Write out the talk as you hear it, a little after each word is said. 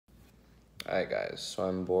Alright guys, so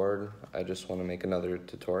I'm bored. I just want to make another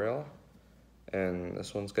tutorial. And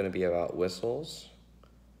this one's going to be about whistles.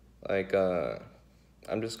 Like,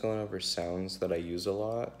 I'm just going over sounds that I use a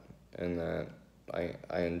lot and that I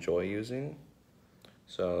enjoy using.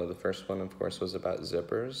 So the first one, of course, was about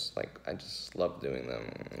zippers. Like, I just love doing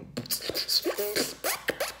them.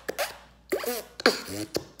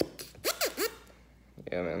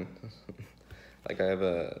 Yeah, man. Like, I have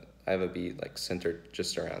a beat, like, centered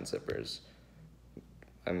just around zippers.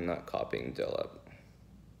 I'm not copying Dillip.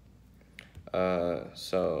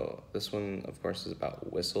 So this one, of course, is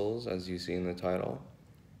about whistles, as you see in the title.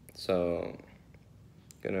 So I'm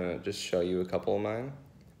gonna just show you a couple of mine.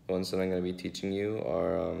 The ones that I'm gonna be teaching you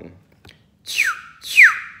are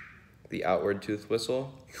the outward tooth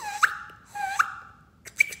whistle.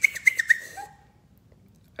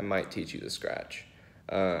 I might teach you the scratch.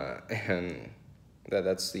 And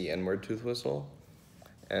that's the inward tooth whistle.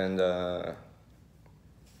 And the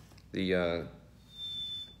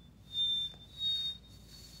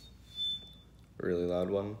really loud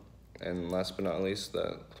one. And last but not least,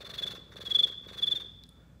 the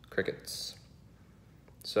crickets.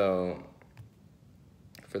 So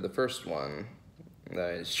for the first one,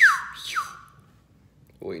 that is,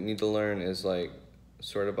 what you need to learn is like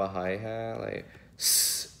sort of a hi-hat, like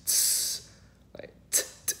like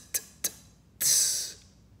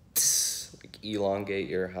elongate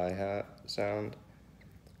your hi-hat sound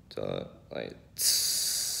to like.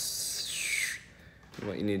 And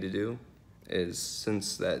what you need to do is,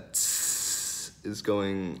 since that is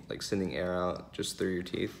going, like sending air out just through your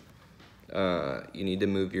teeth, you need to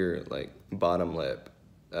move your like bottom lip.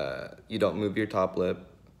 You don't move your top lip.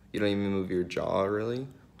 You don't even move your jaw, really.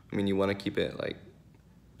 I mean, you want to keep it like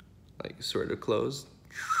sort of closed,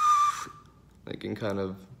 like in kind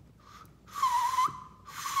of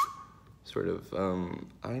sort of I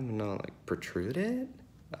don't even know, like protruded.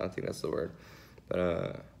 I don't think that's the word,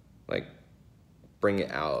 but like bring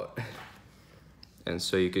it out. And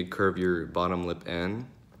so you could curve your bottom lip in.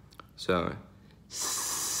 So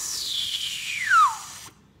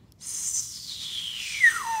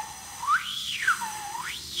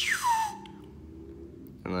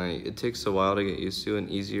and like it takes a while to get used to.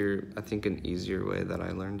 I think an easier way that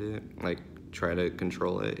I learned it, like try to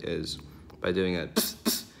control it, is by doing a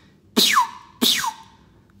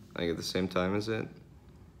like at the same time as it.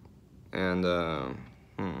 And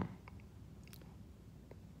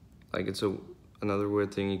like another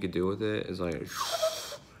weird thing you could do with it is like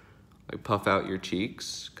puff out your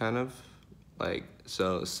cheeks, kind of like,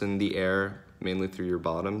 so send the air mainly through your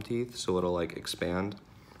bottom teeth, so it'll like expand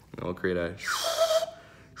and it'll create a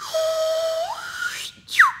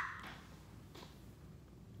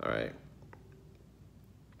all right.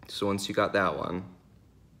 So once you got that one,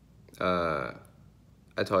 I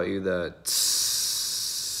taught you the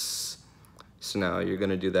so now you're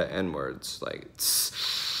gonna do that N-words, like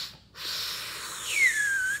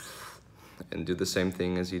and do the same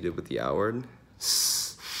thing as you did with the outward.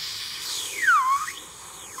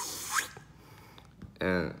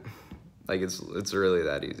 And like it's really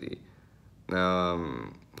that easy.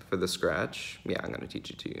 Now for the scratch, yeah, I'm gonna teach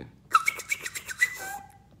it to you.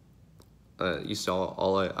 You saw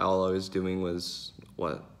all I was doing was,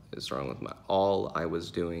 what is wrong with my, all I was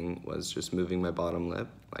doing was just moving my bottom lip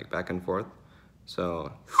like back and forth.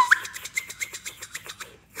 So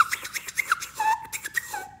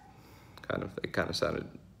it kind of sounded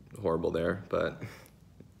horrible there, but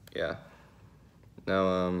yeah.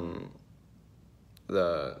 Now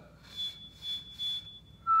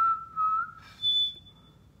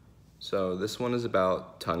so this one is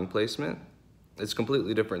about tongue placement. It's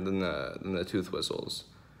completely different than the tooth whistles.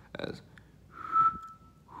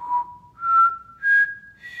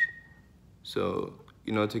 So,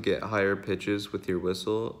 you know, to get higher pitches with your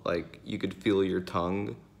whistle, like you could feel your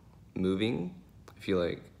tongue moving. If you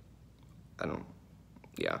like,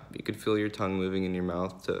 you could feel your tongue moving in your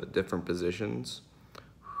mouth to different positions.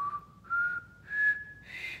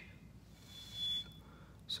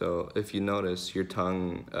 So if you notice, your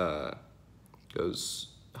tongue goes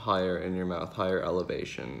higher in your mouth, higher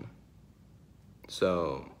elevation.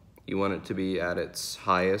 So you want it to be at its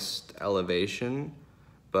highest elevation,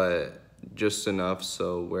 but just enough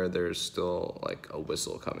so where there's still like a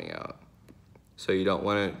whistle coming out. So you don't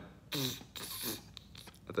want it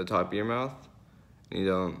at the top of your mouth. You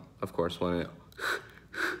don't, of course, want it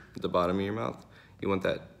at the bottom of your mouth. You want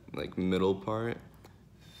that like middle part,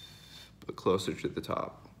 but closer to the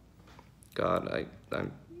top. God,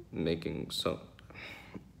 I'm making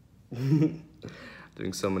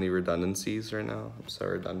doing so many redundancies right now. I'm so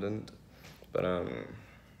redundant. But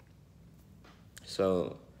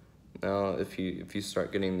so Now, if you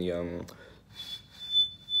start getting the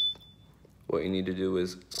what you need to do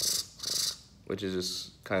is, which is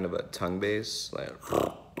just kind of a tongue bass, like.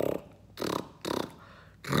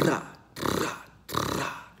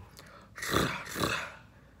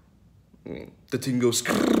 The thing goes.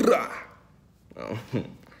 Oh,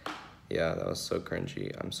 yeah, that was so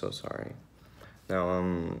cringy. I'm so sorry.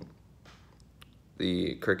 Now,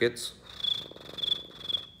 the crickets.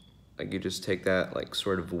 Like you just take that like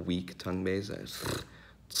sort of weak tongue bass,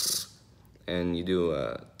 and you do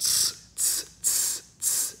a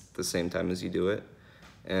the same time as you do it,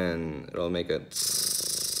 and it'll make a.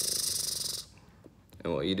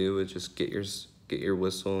 And what you do is just get your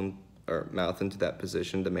whistle or mouth into that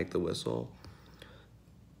position to make the whistle,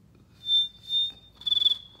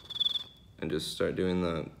 and just start doing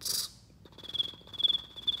the.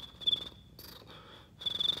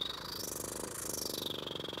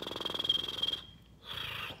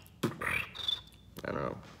 I don't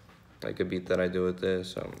know, like a beat that I do with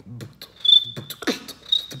this.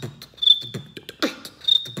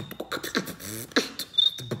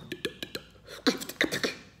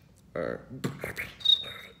 Or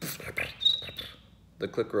the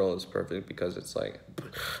click roll is perfect because it's like,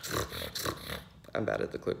 I'm bad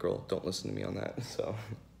at the click roll. Don't listen to me on that. So,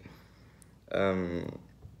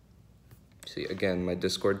 see, again, my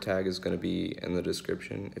Discord tag is going to be in the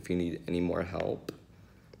description if you need any more help.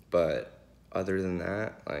 But other than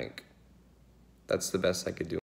that, like, that's the best I could do.